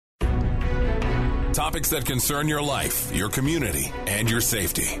Topics that concern your life, your community, and your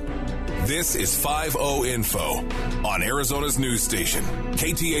safety. This is 5-0 Info on Arizona's news station,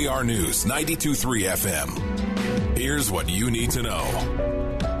 KTAR News 92.3 FM. Here's what you need to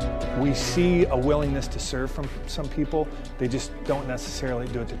know. We see a willingness to serve from some people. They just don't necessarily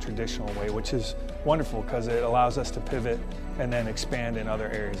do it the traditional way, which is wonderful because it allows us to pivot and then expand in other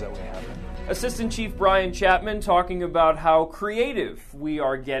areas that we haven't. Assistant Chief Bryan Chapman talking about how creative we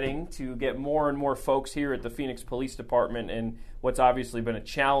are getting to get more and more folks here at the Phoenix Police Department and what's obviously been a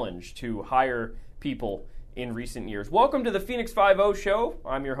challenge to hire people in recent years. Welcome to the Phoenix 5-0 show.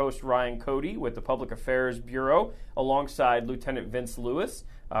 I'm your host, Ryan Cody, with the Public Affairs Bureau, alongside Lieutenant Vince Lewis.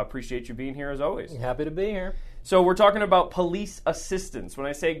 Appreciate you being here as always. Happy to be here. So we're talking about police assistants. When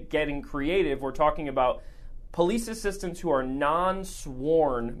I say getting creative, we're talking about police assistants who are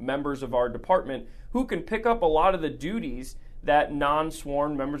non-sworn members of our department who can pick up a lot of the duties that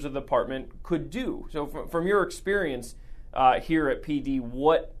non-sworn members of the department could do. So from your experience here at PD,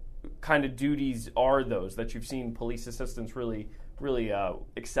 what kind of duties are those that you've seen police assistants really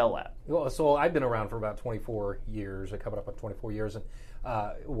excel at? Well, so I've been around for about 24 years, coming up on 24 years, and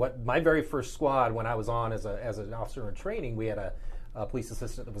what my very first squad when I was on as an officer in training, we had a police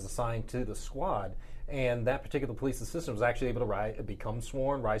assistant that was assigned to the squad, and that particular police assistant was actually able to become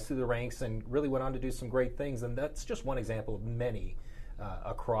sworn, rise through the ranks, and really went on to do some great things. And that's just one example of many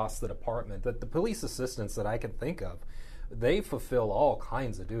across the department. That the police assistants that I can think of, they fulfill all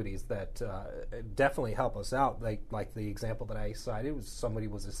kinds of duties that definitely help us out. Like the example that I cited was somebody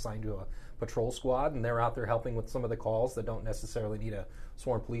was assigned to a patrol squad, and they're out there helping with some of the calls that don't necessarily need a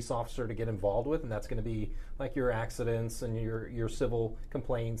sworn police officer to get involved with, and that's going to be like your accidents and your civil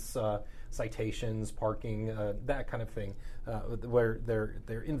complaints, citations, parking, that kind of thing, where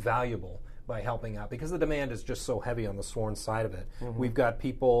they're invaluable by helping out because the demand is just so heavy on the sworn side of it. Mm-hmm. We've got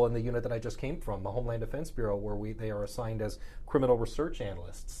people in the unit that I just came from, the Homeland Defense Bureau, where they are assigned as criminal research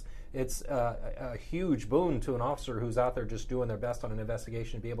analysts. It's a huge boon to an officer who's out there just doing their best on an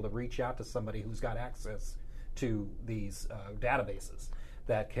investigation to be able to reach out to somebody who's got access to these databases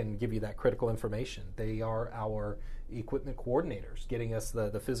that can give you that critical information. They are our equipment coordinators, getting us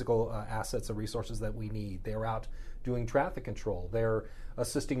the physical assets and resources that we need. They're out doing traffic control. They're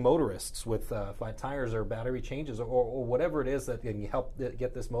assisting motorists with flat tires or battery changes or whatever it is that can help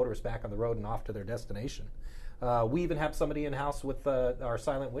get this motorist back on the road and off to their destination. We even have somebody in-house with our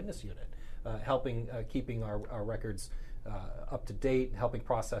silent witness unit, helping keeping our records up to date, helping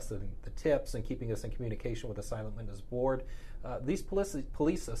process the tips, and keeping us in communication with the silent witness board. These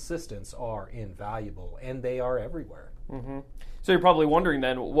police assistants are invaluable, and they are everywhere. Mm-hmm. So you're probably wondering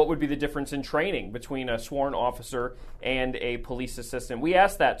then, what would be the difference in training between a sworn officer and a police assistant? We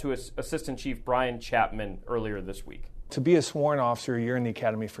asked that to Assistant Chief Bryan Chapman earlier this week. To be a sworn officer, you're in the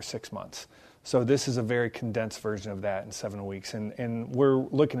academy for 6 months. So this is a very condensed version of that in 7 weeks, and we're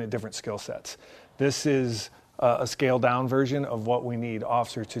looking at different skill sets. This is a scaled-down version of what we need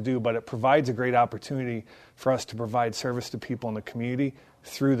officers to do, but it provides a great opportunity for us to provide service to people in the community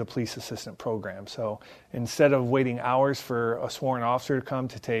through the police assistant program. So instead of waiting hours for a sworn officer to come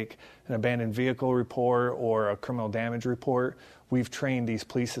to take an abandoned vehicle report or a criminal damage report, we've trained these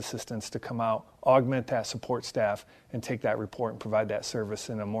police assistants to come out, augment that support staff, and take that report and provide that service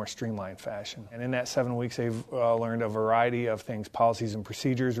in a more streamlined fashion. And in that 7 weeks, they've learned a variety of things, policies and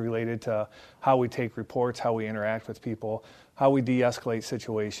procedures related to how we take reports, how we interact with people, how we de-escalate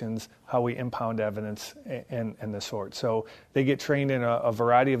situations, how we impound evidence, and the sort. So they get trained in a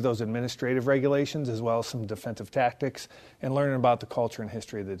variety of those administrative regulations as well as some defensive tactics and learning about the culture and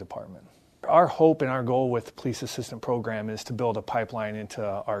history of the department. Our hope and our goal with the police assistant program is to build a pipeline into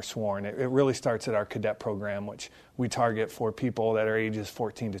our sworn. It really starts at our cadet program, which we target for people that are ages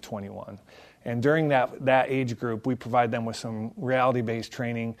 14 to 21. And during that age group, we provide them with some reality-based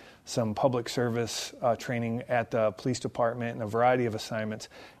training, some public service training at the police department, and a variety of assignments,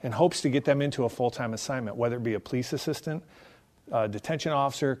 in hopes to get them into a full-time assignment, whether it be a police assistant, detention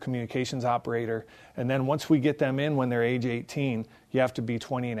officer, communications operator, and then once we get them in when they're age 18, you have to be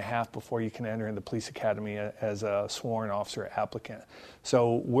 20 and a half before you can enter in the police academy as a sworn officer applicant.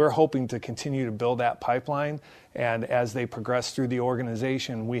 So we're hoping to continue to build that pipeline, and as they progress through the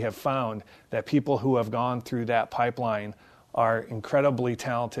organization, we have found that people who have gone through that pipeline are incredibly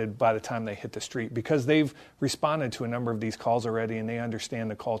talented by the time they hit the street because they've responded to a number of these calls already and they understand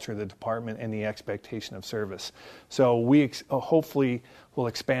the culture of the department and the expectation of service. So we hopefully will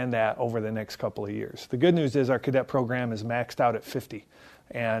expand that over the next couple of years. The good news is our cadet program is maxed out at 50,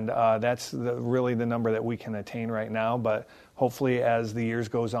 and that's really the number that we can attain right now, but hopefully as the years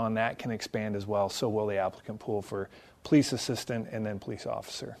goes on, that can expand as well. So will the applicant pool for police assistant and then police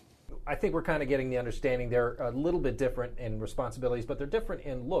officer. I think we're kind of getting the understanding they're a little bit different in responsibilities, but they're different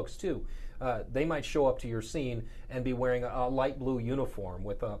in looks too. They might show up to your scene and be wearing a light blue uniform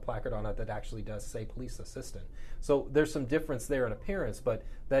with a placard on it that actually does say police assistant. So there's some difference there in appearance, but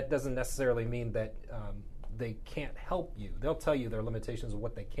that doesn't necessarily mean that they can't help you. They'll tell you their limitations of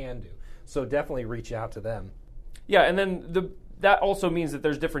what they can do. So definitely reach out to them. Yeah, and then that also means that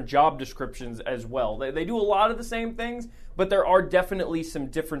there's different job descriptions as well. They do a lot of the same things, but there are definitely some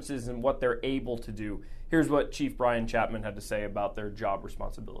differences in what they're able to do. Here's what Chief Bryan Chapman had to say about their job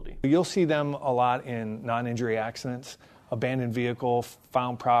responsibility. You'll see them a lot in non-injury accidents, abandoned vehicle,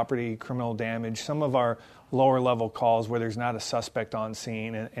 found property, criminal damage, some of our lower level calls where there's not a suspect on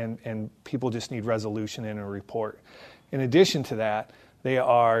scene and people just need resolution in a report. In addition to that, they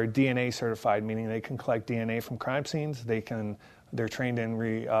are DNA certified, meaning they can collect DNA from crime scenes. They're trained in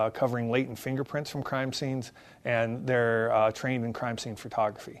recovering latent fingerprints from crime scenes, and they're trained in crime scene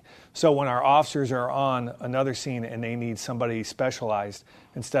photography. So when our officers are on another scene and they need somebody specialized,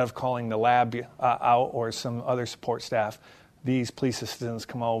 instead of calling the lab out or some other support staff, these police assistants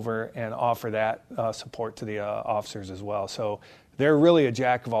come over and offer that support to the officers as well. So they're really a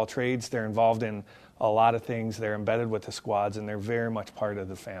jack of all trades. They're involved in a lot of things. They're embedded with the squads, and they're very much part of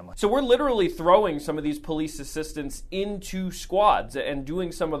the family. So we're literally throwing some of these police assistants into squads and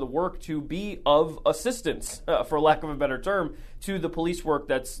doing some of the work to be of assistance, for lack of a better term, to the police work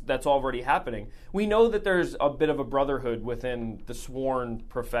that's already happening. We know that there's a bit of a brotherhood within the sworn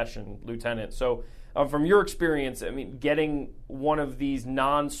profession, Lieutenant. So from your experience, I mean, getting one of these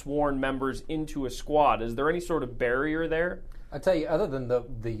non-sworn members into a squad, is there any sort of barrier there? I tell you, other than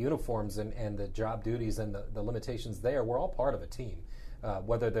the uniforms and the job duties and the limitations there, we're all part of a team.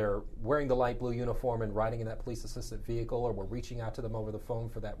 Whether they're wearing the light blue uniform and riding in that police assisted vehicle, or we're reaching out to them over the phone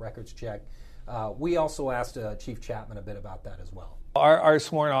for that records check. We also asked Chief Chapman a bit about that as well. Our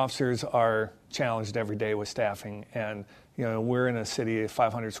sworn officers are challenged every day with staffing, and we're in a city of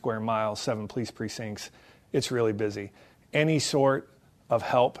 500 square miles, 7 police precincts. It's really busy. Any sort of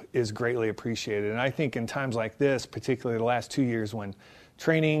help is greatly appreciated. And I think in times like this, particularly the last 2 years when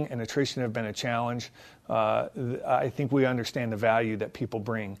training and attrition have been a challenge, I think we understand the value that people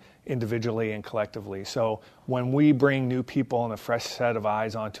bring individually and collectively. So when we bring new people and a fresh set of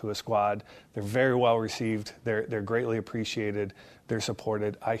eyes onto a squad, they're very well received, they're greatly appreciated, they're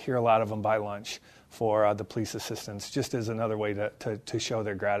supported. I hear a lot of them buy lunch for the police assistants, just as another way to show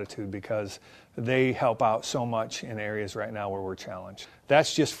their gratitude, because they help out so much in areas right now where we're challenged.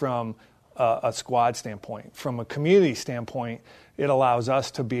 That's just from a squad standpoint. From a community standpoint, it allows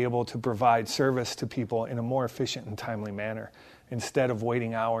us to be able to provide service to people in a more efficient and timely manner. Instead of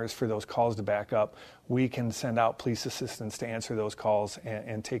waiting hours for those calls to back up, we can send out police assistants to answer those calls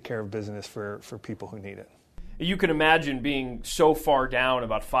and take care of business for people who need it. You can imagine being so far down,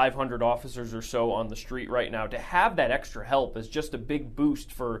 about 500 officers or so on the street right now. To have that extra help is just a big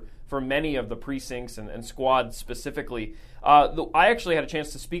boost for many of the precincts and squads specifically. I actually had a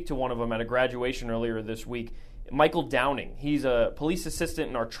chance to speak to one of them at a graduation earlier this week, Michael Downing. He's a police assistant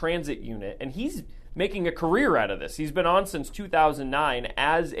in our transit unit, and he's making a career out of this. He's been on since 2009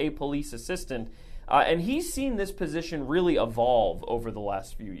 as a police assistant, and he's seen this position really evolve over the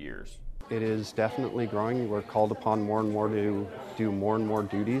last few years. It is definitely growing. We're called upon more and more to do more and more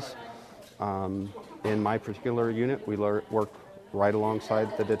duties. In my particular unit, we work right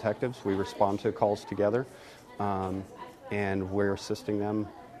alongside the detectives. We respond to calls together, and we're assisting them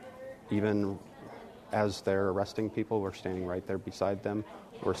even as they're arresting people. We're standing right there beside them.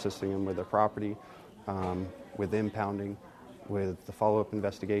 We're assisting them with their property, with impounding, with the follow-up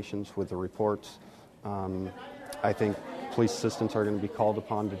investigations, with the reports. I think police assistants are going to be called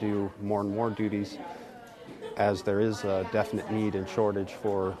upon to do more and more duties, as there is a definite need and shortage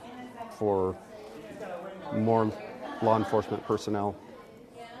for more law enforcement personnel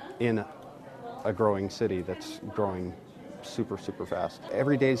in a growing city that's growing super, super fast.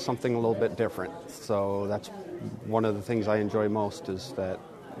 Every day is something a little bit different, so that's one of the things I enjoy most, is that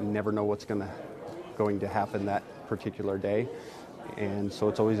you never know what's going to happen that particular day, and so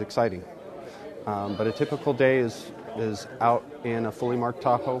it's always exciting. But a typical day is out in a fully marked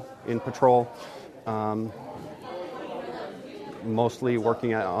Tahoe in patrol, mostly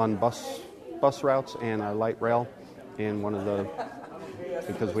working on bus routes and a light rail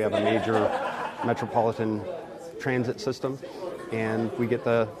because we have a major metropolitan transit system, and we get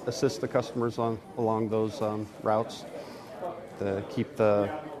to assist the customers along those routes to keep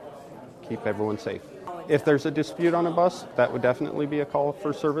everyone safe. If there's a dispute on a bus, that would definitely be a call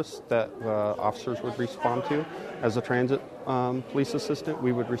for service that officers would respond to. As a transit police assistant,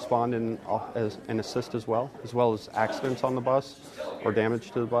 we would respond and assist as well as accidents on the bus or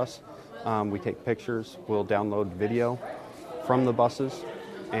damage to the bus. We take pictures, we'll download video from the buses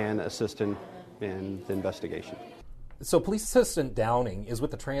and assist in the investigation. So Police Assistant Downing is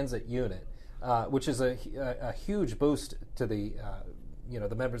with the transit unit, which is a huge boost to the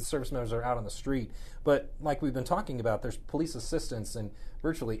service members are out on the street. But like we've been talking about, there's police assistants in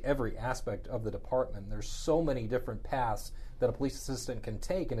virtually every aspect of the department. There's so many different paths that a police assistant can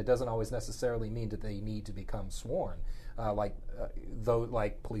take, and it doesn't always necessarily mean that they need to become sworn. Like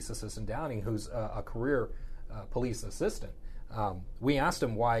Police Assistant Downing, who's a career police assistant. We asked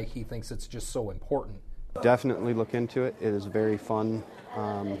him why he thinks it's just so important. Definitely look into it. It is a very fun,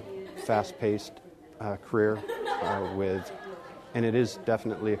 fast-paced career and it is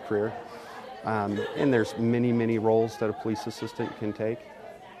definitely a career. And there's many roles that a police assistant can take,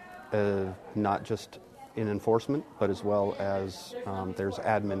 not just in enforcement, but as well as there's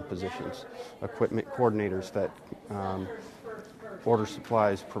admin positions, equipment coordinators that order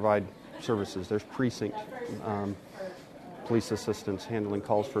supplies, provide services. There's precinct police assistants handling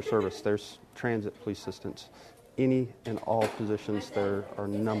calls for service. There's transit police assistants. Any and all positions, there are a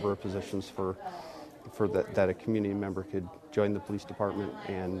number of positions for that a community member could join the police department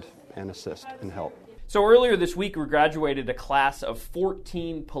and assist and help. So earlier this week, we graduated a class of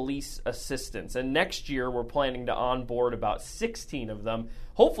 14 police assistants, and next year we're planning to onboard about 16 of them.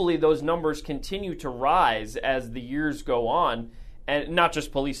 Hopefully those numbers continue to rise as the years go on, and not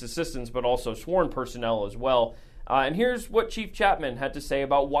just police assistants, but also sworn personnel as well. And here's what Chief Chapman had to say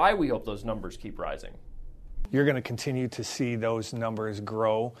about why we hope those numbers keep rising. You're going to continue to see those numbers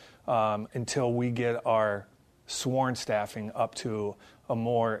grow until we get our sworn staffing up to a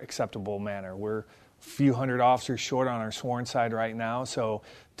more acceptable manner. We're a few hundred officers short on our sworn side right now, so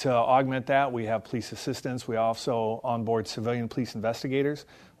to augment that, we have police assistants. We also onboard civilian police investigators,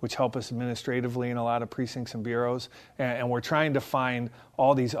 which help us administratively in a lot of precincts and bureaus, and we're trying to find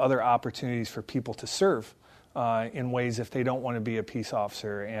all these other opportunities for people to serve in ways if they don't want to be a peace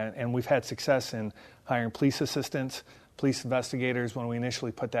officer. And we've had success in hiring police assistants, police investigators. When we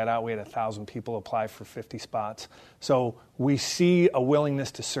initially put that out, we had 1,000 people apply for 50 spots. So we see a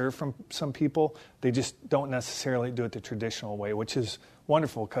willingness to serve from some people. They just don't necessarily do it the traditional way, which is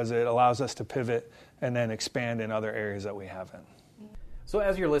wonderful because it allows us to pivot and then expand in other areas that we haven't. So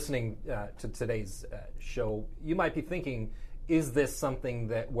as you're listening to today's show, you might be thinking, is this something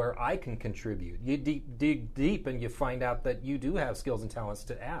where I can contribute? You dig deep and you find out that you do have skills and talents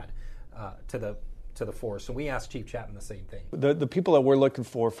to add to the force. So we asked Chief Chapman the same thing. The people that we're looking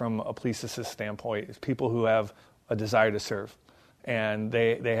for from a police assist standpoint is people who have a desire to serve, and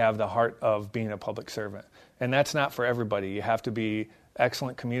they have the heart of being a public servant. And that's not for everybody. You have to be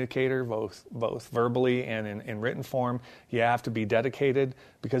excellent communicator, both verbally and in written form. You have to be dedicated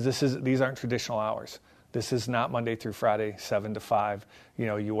because these aren't traditional hours. This is not Monday through Friday, 7 to 5.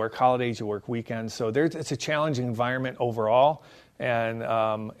 You work holidays, you work weekends. So it's a challenging environment overall, and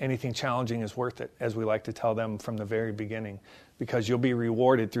anything challenging is worth it, as we like to tell them from the very beginning, because you'll be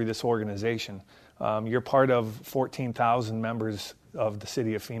rewarded through this organization. You're part of 14,000 members of the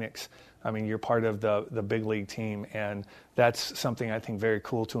city of Phoenix. I mean, you're part of the big league team, and that's something I think very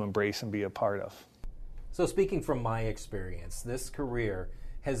cool to embrace and be a part of. So speaking from my experience, this career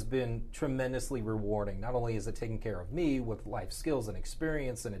has been tremendously rewarding. Not only is it taking care of me with life skills and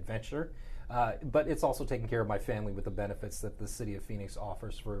experience and adventure, but it's also taking care of my family with the benefits that the city of Phoenix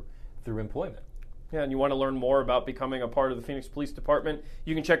offers through employment. Yeah, and you want to learn more about becoming a part of the Phoenix Police Department,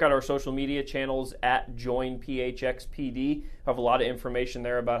 you can check out our social media channels at JoinPHXPD. We have a lot of information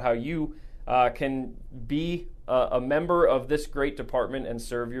there about how you can be a member of this great department and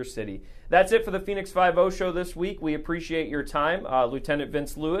serve your city. That's it for the Phoenix 5-0 show this week. We appreciate your time. Lieutenant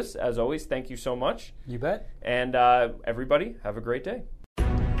Vince Lewis, as always, thank you so much. You bet. And everybody, have a great day.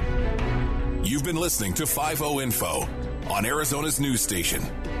 You've been listening to 5-0 Info on Arizona's news station,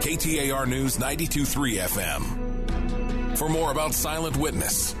 KTAR News 92.3 FM. For more about Silent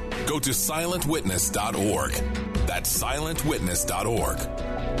Witness, go to silentwitness.org. That's silentwitness.org.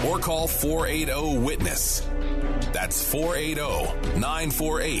 Or call 480-WITNESS. That's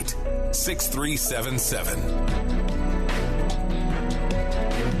 480-948-6377.